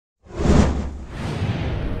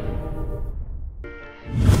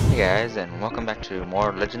guys, and welcome back to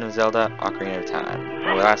more Legend of Zelda Ocarina of Time.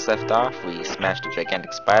 When we last left off, we smashed a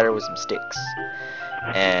gigantic spider with some sticks.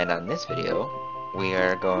 And on this video,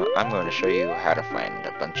 I'm going to show you how to find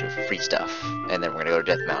a bunch of free stuff. And then we're going to go to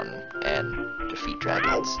Death Mountain and defeat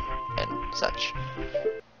dragons and such.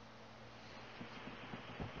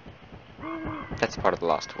 That's part of the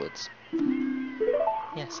Lost Woods.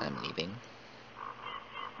 Yes, I'm leaving.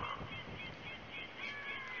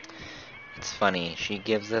 It's funny, she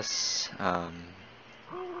gives us an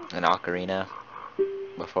ocarina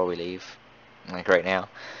before we leave, like right now,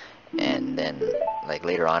 and then like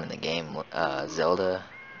later on in the game, Zelda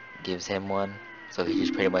gives him one, so he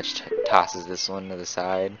just pretty much tosses this one to the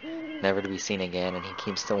side, never to be seen again, and he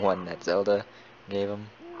keeps the one that Zelda gave him,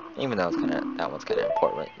 even though that one's kind of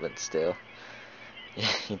important, but still,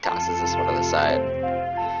 he tosses this one to the side.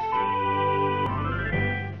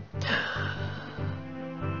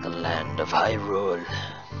 The land of Hyrule.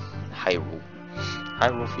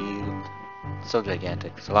 Hyrule Field. So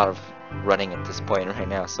gigantic. There's a lot of running at this point right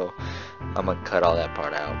now, so I'm gonna cut all that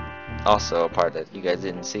part out. Also, a part that you guys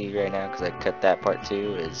didn't see right now, because I cut that part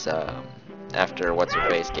too, is after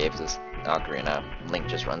What's-Her-Face gave this ocarina, Link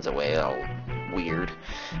just runs away all weird.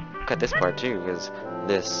 Cut this part too, because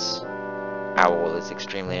this owl is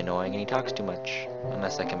extremely annoying and he talks too much.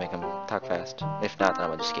 Unless I can make him talk fast. If not, then I'm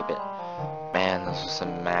gonna just skip it. Man, those are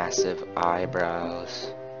some massive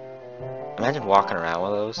eyebrows. Imagine walking around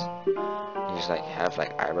with those. You just like have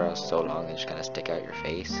like eyebrows so long they just kind of stick out your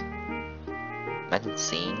face. Imagine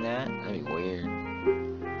seeing that. That'd be weird.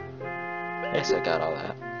 I guess I got all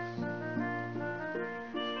that.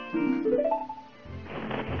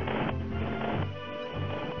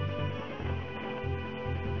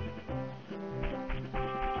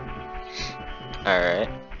 Alright.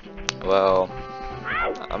 Well,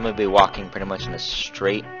 I'm gonna be walking pretty much in a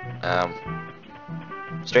straight line,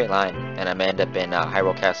 and I'm gonna end up in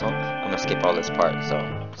Hyrule Castle. I'm gonna skip all this part, so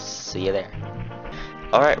see you there.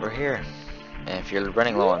 Alright, we're here. And if you're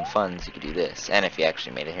running low on funds, you could do this. And if you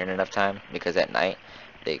actually made it here in enough time, because at night,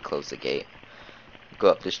 they close the gate. Go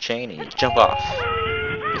up this chain and you jump off.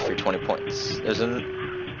 If you're 20 points. There's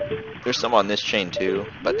some on this chain too,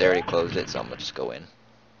 but they already closed it, so I'm gonna just go in.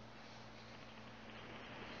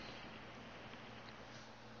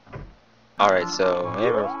 Alright, so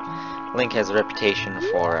remember, Link has a reputation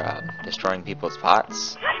for destroying people's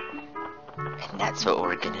pots. And that's what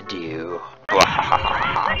we're gonna do.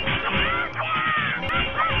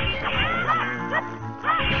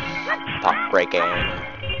 Pot breaking.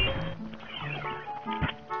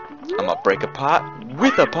 I'm gonna break a pot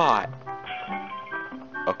with a pot.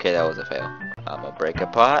 Okay, that was a fail. I'm gonna break a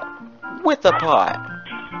pot with a pot.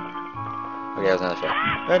 Okay, that was another fail.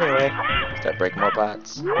 Anyway, start breaking more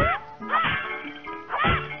pots.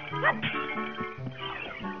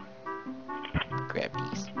 Grab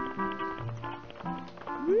these.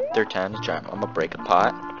 Third time's a charm. I'm gonna break a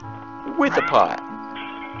pot with a pot.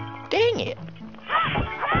 Dang it!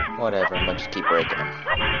 Whatever, I'm gonna just keep breaking them.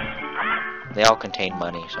 They all contain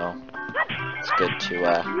money, so it's good to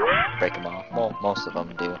break them all. Well, most of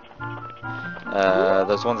them do.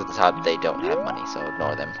 Those ones at the top, they don't have money, so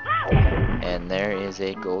ignore them. And there is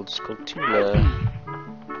a gold Skulltula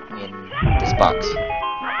in this box.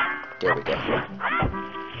 There we go.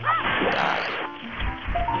 Die.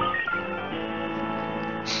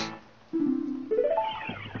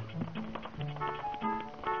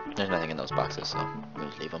 There's nothing in those boxes, so we'll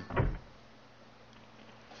just leave them.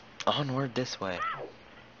 Onward this way.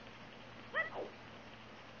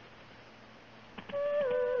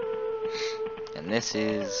 And this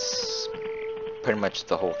is pretty much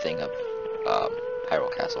the whole thing of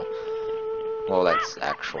Hyrule Castle. Well, that's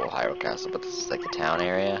actual Hyrule Castle, but this is like the town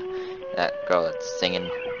area. That girl that's singing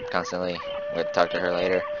constantly. We'll talk to her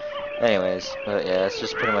later. Anyways, but yeah, it's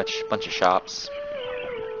just pretty much a bunch of shops.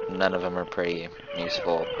 None of them are pretty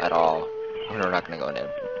useful at all. We're not gonna go into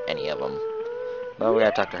any of them. But we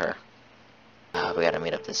gotta talk to her. We gotta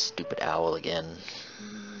meet up this stupid owl again.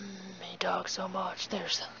 He talks so much.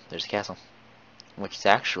 There's the castle, which is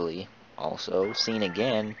actually also seen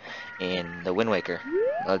again in the Wind Waker,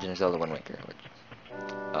 Legend of Zelda Wind Waker, which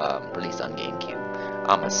released on GameCube.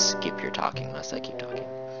 I'm gonna skip your talking unless I keep talking.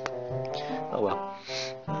 Oh well.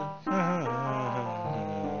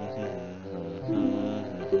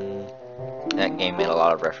 That game made a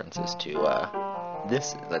lot of references to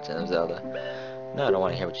this Legend of Zelda. No, I don't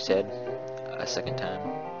want to hear what you said a second time.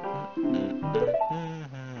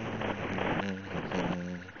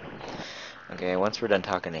 Okay, once we're done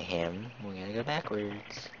talking to him, we gotta go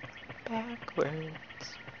backwards.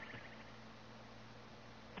 Backwards.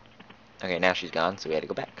 Okay, now she's gone, so we had to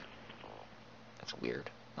go back. That's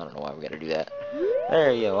weird. I don't know why we gotta do that.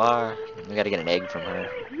 There you are. We gotta get an egg from her.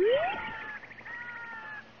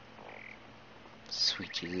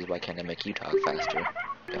 Sweet Jesus, why can't I make you talk faster?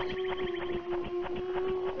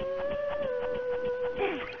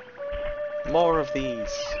 More of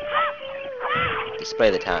these. Display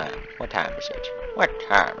the time. What time is it? What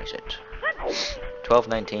time is it?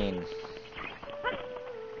 12:19.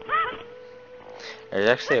 There's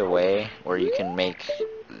actually a way where you can make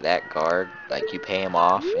that guard, like you pay him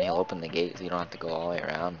off and he'll open the gate so you don't have to go all the way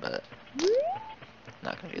around, but I'm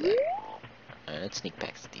not gonna do that. Let's sneak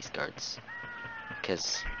past these guards.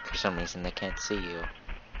 Because for some reason they can't see you.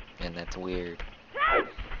 And that's weird.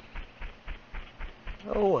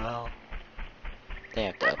 Oh well. They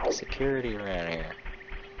have to up the security around here.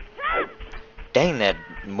 Dang, that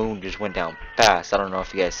moon just went down fast. I don't know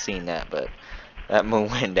if you guys seen that, but that moon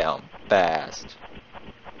went down fast.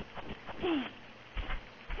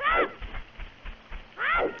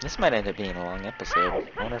 This might end up being a long episode.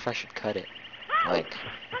 I wonder if I should cut it, like,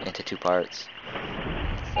 into 2 parts.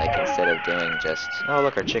 Like, instead of doing just, oh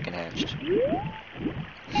look, our chicken hatched.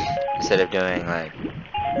 Instead of doing, like,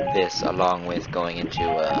 this along with going into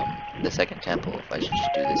the second temple, if I should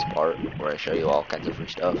just do this part where I show you all kinds of free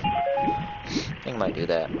stuff. I think I might do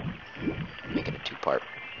that. Make it a 2-part.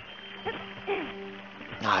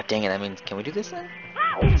 Ah, dang it, I mean, can we do this then?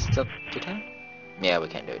 Still 2 time? Yeah, we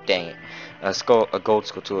can't do it. Dang it. A gold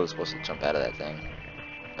Skulltula is supposed to jump out of that thing.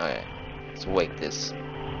 Okay, let's wake this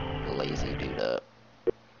lazy dude up.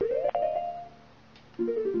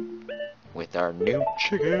 With our new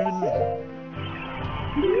chicken.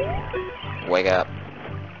 Wake up.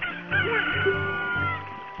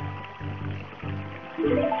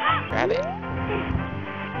 Rabbit.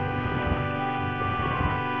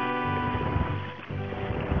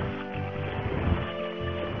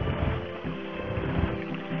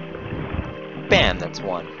 Bam, that's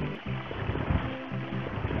 1.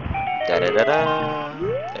 Da da da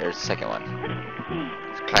da. There's the second one.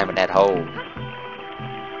 It's climbing that hole.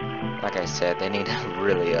 Like I said, they need to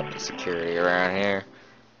really up the security around here.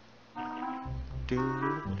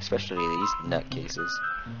 Especially these nutcases.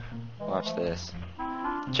 Watch this.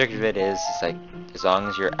 The trick of it is, it's like, as long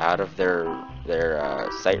as you're out of their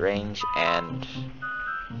sight range and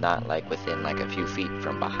not like within like a few feet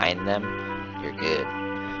from behind them, you're good.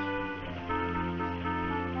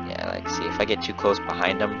 Yeah, like, see, if I get too close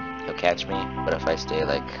behind him, he'll catch me, but if I stay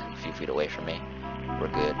like a few feet away from me, we're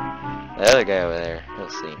good. The other guy over there, he'll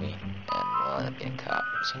see me, and we'll end up getting caught.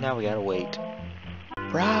 So now we gotta wait.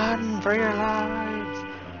 Run for your lives!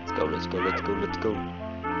 Let's go, let's go, let's go, let's go.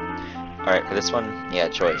 Alright, for this one, yeah,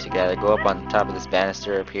 choice. You gotta go up on top of this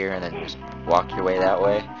banister up here and then just walk your way that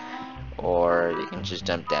way. Or you can just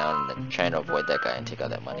jump down and then try and avoid that guy and take all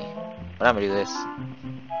that money. But I'm gonna do this.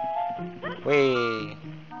 Whee!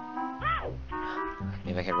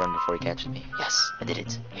 Maybe I can run before he catches me. Yes, I did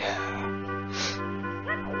it. Yeah.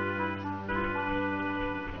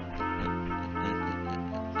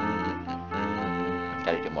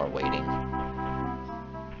 Gotta do more waiting.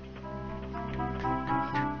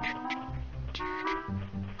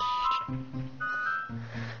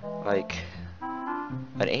 Like,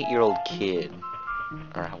 an 8-year-old kid,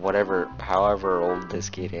 or whatever, however old this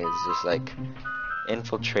kid is, just like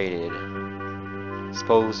infiltrated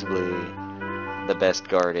supposedly the best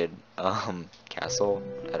guarded castle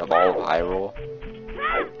out of all of Hyrule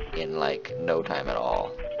in like no time at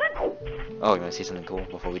all. Oh, you wanna see something cool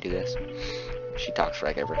before we do this? She talks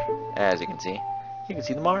like ever. As you can see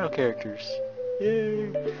the Mario characters.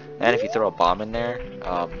 Yay! And if you throw a bomb in there,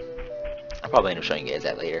 I'll probably end up showing you guys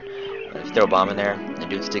that later. But if you throw a bomb in there, the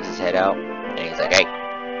dude sticks his head out, and he's like, "Hey,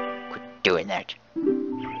 quit doing that!"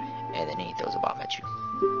 And then he throws a bomb at you.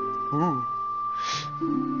 Ooh.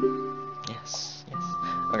 Yes, yes.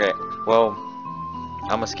 Okay, well, I'm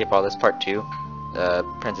gonna skip all this part 2.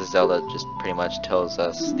 Princess Zelda just pretty much tells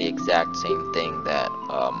us the exact same thing that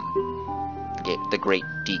the Great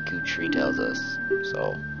Deku Tree tells us.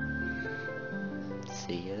 So,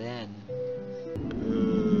 see you then.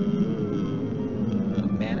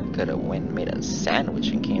 Man, I could have went and made a sandwich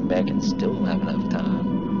and came back and still don't have enough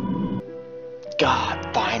time.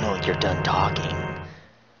 God, finally you're done talking.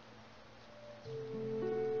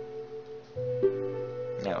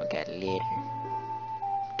 Now we got later.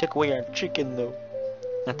 Took away our chicken though.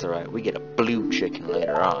 That's alright, we get a blue chicken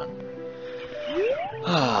later on.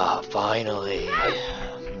 Ah, finally.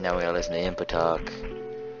 Now we gotta listen to Impa talk.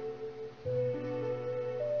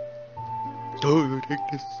 Oh, take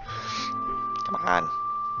this. Come on.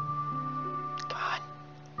 Come on.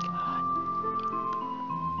 Come on.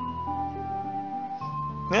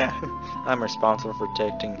 Yeah, I'm responsible for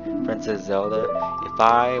protecting Princess Zelda. If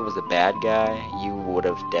I was a bad guy, you would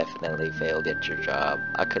have definitely failed at your job.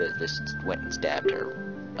 I could have just went and stabbed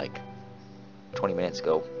her like 20 minutes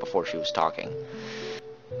ago before she was talking.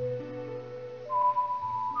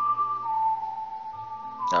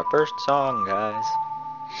 Our first song, guys.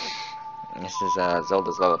 This is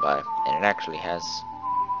Zelda's Lullaby, and it actually has,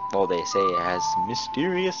 well, they say it has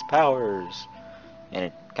mysterious powers, and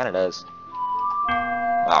it kind of does.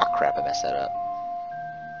 Oh crap, I messed that up.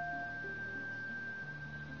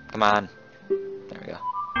 Come on. There we go.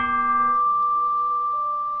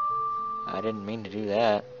 I didn't mean to do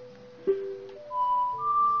that.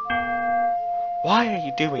 Why are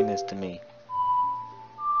you doing this to me?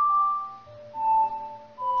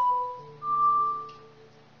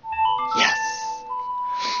 Yes!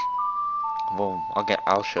 Well,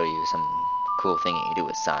 I'll show you some cool thing you can do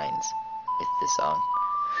with signs with this song.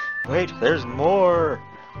 Wait, there's more!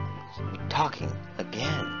 We're talking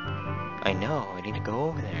again. I know, I need to go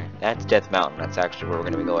over there. That's Death Mountain. That's actually where we're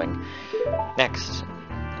going to be going next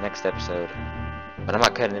episode. But I'm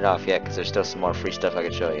not cutting it off yet because there's still some more free stuff I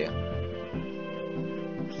could show you.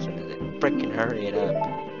 So freaking hurry it up.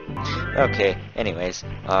 Okay, anyways,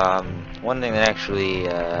 one thing that actually,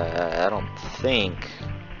 I don't think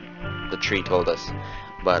the tree told us,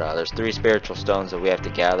 but there's 3 spiritual stones that we have to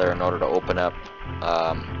gather in order to open up,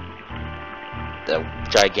 the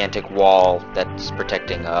gigantic wall that's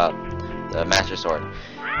protecting, the Master Sword.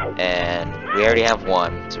 And we already have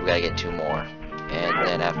 1, so we gotta get 2 more. And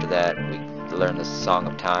then after that, we learn the Song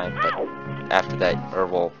of Time, but after that, or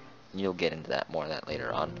well, you'll get into that more of that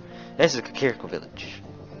later on. This is Kakiriko Village.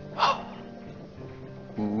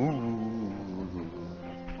 Ooh.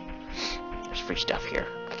 There's free stuff here,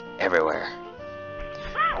 everywhere.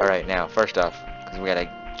 Alright, now, first off, because we gotta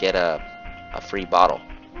get a free bottle.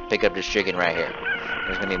 Pick up this chicken right here.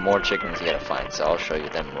 There's gonna be more chickens you gotta find, so I'll show you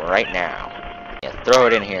them right now. Yeah, throw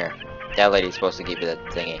it in here. That lady's supposed to give you that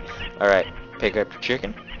thingy. Alright, pick up your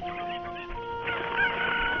chicken.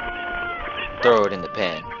 Throw it in the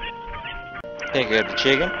pan. Pick up the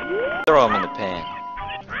chicken. Throw them in the pan.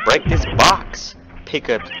 Break this box. Pick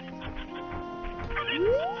up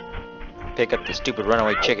the stupid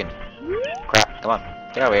runaway chicken. Crap, come on.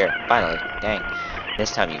 Get over here. Finally. Dang.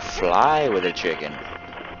 This time you fly with a chicken.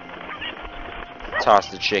 Toss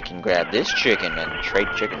the chicken, grab this chicken, and trade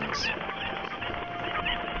chickens.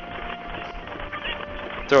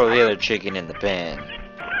 Throw the other chicken in the pan.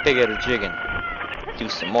 Pick up the chicken. Do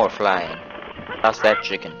some more flying. Toss that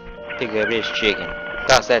chicken. Pick up this chicken.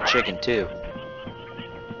 Toss that chicken too.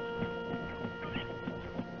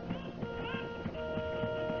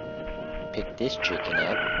 Pick this chicken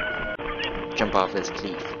up. Jump off this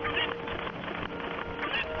cliff.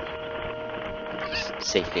 Just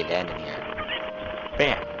safely land in here.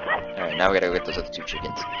 Bam! Alright, now we gotta go get those other 2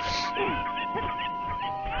 chickens.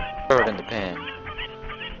 Throw it in the pan.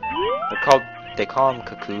 They call them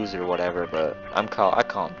cuckoos or whatever, but I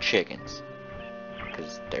call them chickens.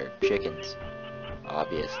 Because they're chickens.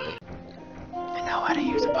 Obviously. I know how to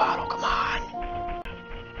use a bottle, come on!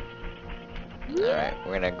 Alright,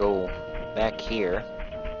 we're gonna go back here.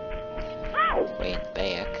 Way in the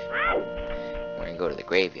back. We're gonna go to the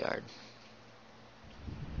graveyard.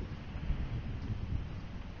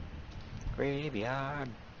 Graveyard.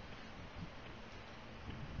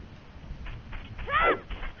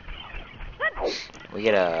 We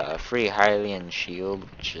get a free Hylian shield,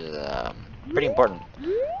 which is pretty important.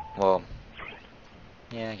 Well,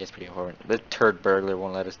 yeah, I guess pretty important. The turd burglar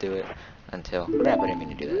won't let us do it until... Crap, I didn't mean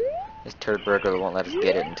to do that. This turd burglar won't let us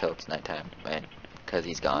get it until it's nighttime, because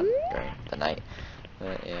he's gone during the night.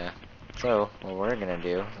 But yeah. So, what we're gonna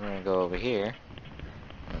do, we're gonna go over here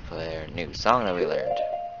and play our new song that we learned.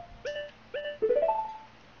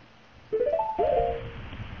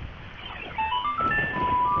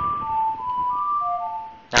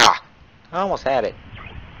 Ah! I almost had it.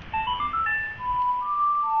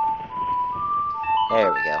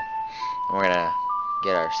 There we go. And we're gonna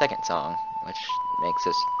get our second song, which makes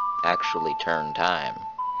us actually turn time.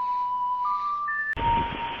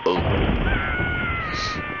 Boom.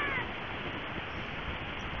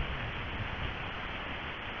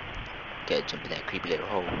 Gotta jump in that creepy little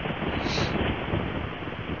hole.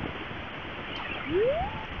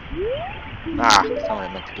 Ah, that's not what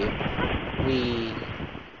I meant to do.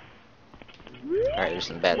 Alright, there's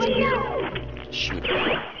some bats in here. Shoot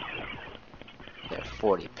them. Got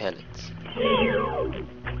 40 pellets.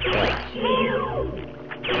 Die.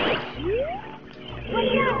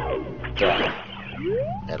 Die.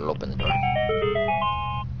 That'll open the door.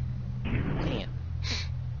 Damn.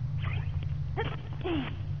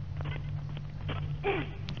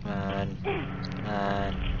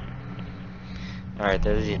 Alright,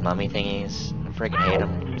 there's these mummy thingies. I freaking hate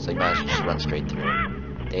them, so you might as well just run straight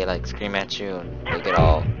through. They like scream at you and they get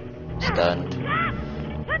all stunned.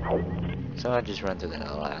 So I just run through the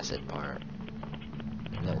little acid part.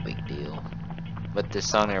 No big deal. But this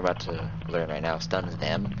song they're about to learn right now stuns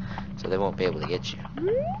them, so they won't be able to get you.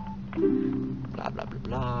 Blah blah blah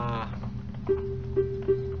blah.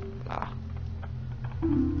 Blah.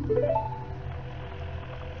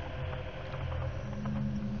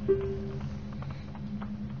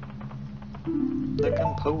 The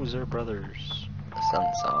Composer Brothers. The Sun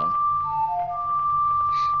Song.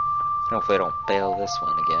 Hopefully I don't fail this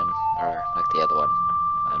one again. Or like the other one.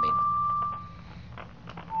 I mean.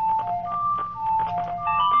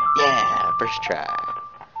 Yeah! First try.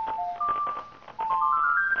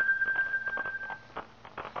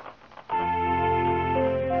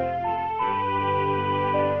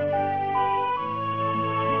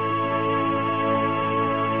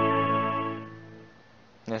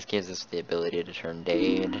 This gives us the ability to turn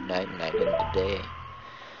day into night and night into day.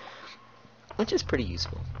 Which is pretty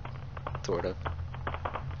useful. Sort of.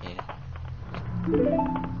 Yeah.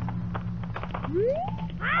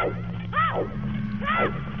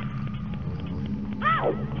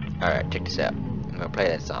 Alright, check this out. I'm gonna play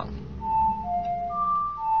that song.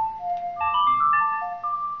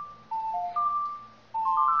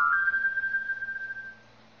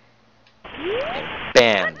 And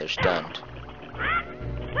bam! They're stunned.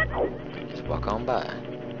 Just walk on by.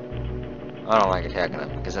 I don't like attacking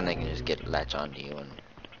them because then they can just get latch onto you and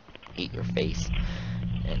eat your face,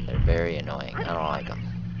 and they're very annoying. I don't like them.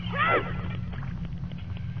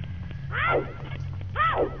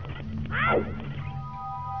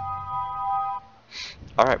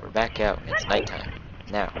 Alright, we're back out. It's nighttime.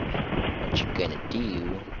 Now, what you're gonna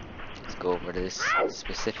do is go over to this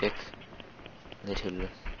specific little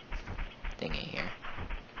thingy here.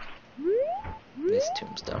 This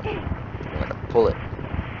tombstone. I'm gonna pull it.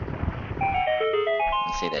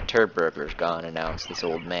 You see that turd burger's gone, and now it's this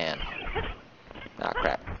old man. Ah,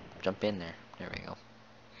 crap. Jump in there. There we go.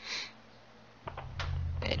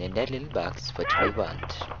 And in that little box, what we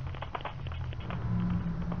want.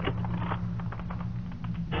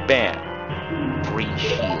 Bam! Free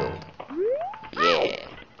shield. Yeah.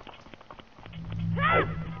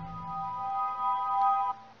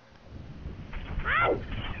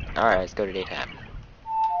 Alright, let's go to daytime.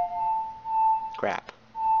 Crap.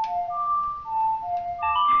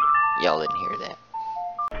 Y'all didn't hear that.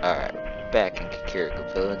 Alright, back in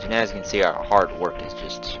Kakiriko Village, and as you can see, our hard work is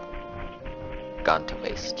just gone to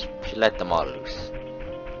waste. She let them all loose.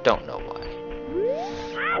 Don't know why.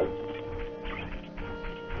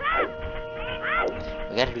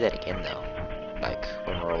 We gotta do that again though. Like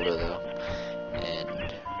when we're older though.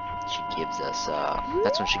 And she gives us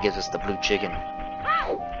that's when she gives us the blue chicken.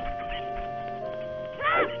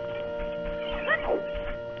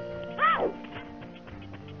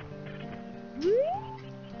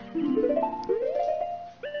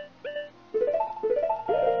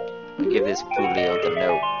 We give this Julio the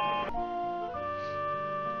note.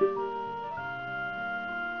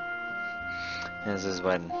 This is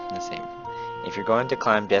when, let's see. If you're going to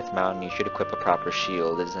climb Death Mountain, you should equip a proper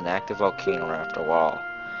shield. It is an active volcano after a wall.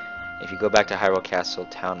 If you go back to Hyrule Castle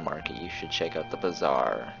Town Market, you should check out the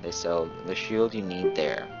bazaar. They sell the shield you need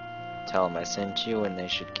there. Tell them I sent you and they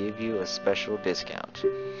should give you a special discount.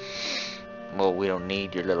 Well, we don't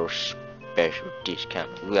need your little special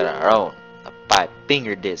discount. We got our own. A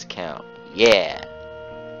 5-finger discount. Yeah.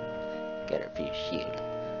 Get our free shield.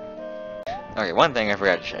 Okay, one thing I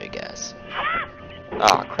forgot to show you guys.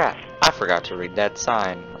 Aw, crap. I forgot to read that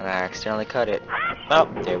sign, and I accidentally cut it. Oh,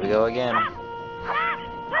 there we go again.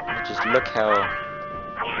 Just look how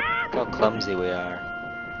clumsy we are.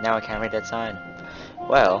 Now I can't read that sign.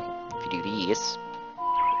 Well, if you do this,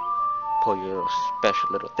 pull your little special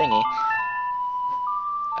little thingy.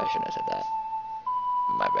 I shouldn't have said that.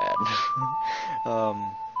 My bad.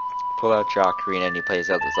 Pull out your ocarina and you play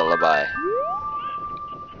Zelda's Lullaby.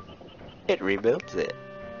 It rebuilds it.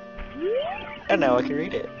 And now I can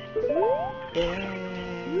read it.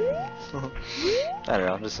 Yay! I don't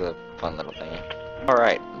know, just a fun little thing.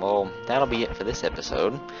 Alright, well, that'll be it for this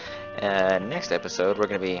episode. Next episode, we're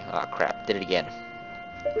gonna be... oh crap, did it again.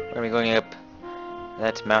 We're gonna be going up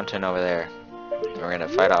that mountain over there. And we're gonna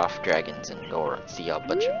fight off dragons and see a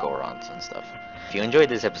bunch of Gorons and stuff. If you enjoyed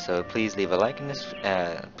this episode, please leave a like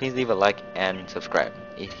and subscribe.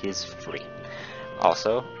 It is free.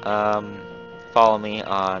 Also, follow me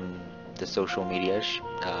on the social medias,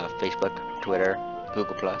 Facebook, Twitter,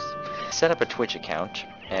 Google+. Set up a Twitch account,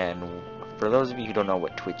 and for those of you who don't know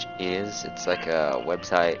what Twitch is, it's like a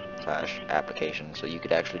website / application, so you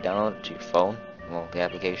could actually download it to your phone, well, the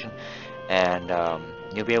application, and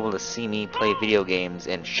you'll be able to see me play video games.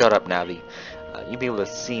 And shut up, Navi. You'll be able to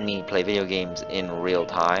see me play video games in real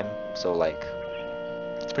time. So like,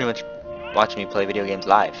 it's pretty much watching me play video games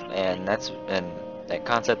live, and that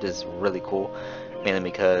concept is really cool, mainly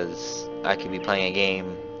because I could be playing a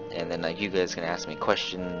game, and then like you guys can ask me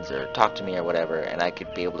questions or talk to me or whatever, and I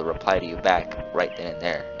could be able to reply to you back right then and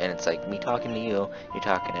there, and it's like me talking to you, you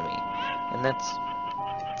talking to me, and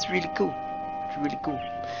it's really cool. It's really cool.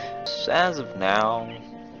 So as of now,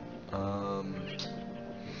 um,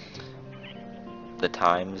 the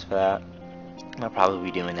times for that, I'll probably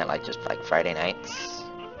be doing that like just like Friday nights.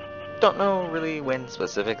 Don't know really when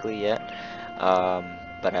specifically yet,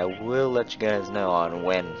 but I will let you guys know on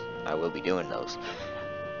when I will be doing those,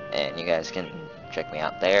 and you guys can check me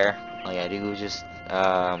out there. All you gotta do is just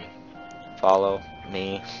follow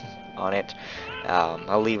me on it.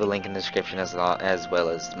 I'll leave a link in the description as well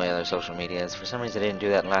as my other social medias. For some reason I didn't do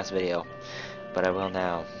that in the last video, but I will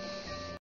now.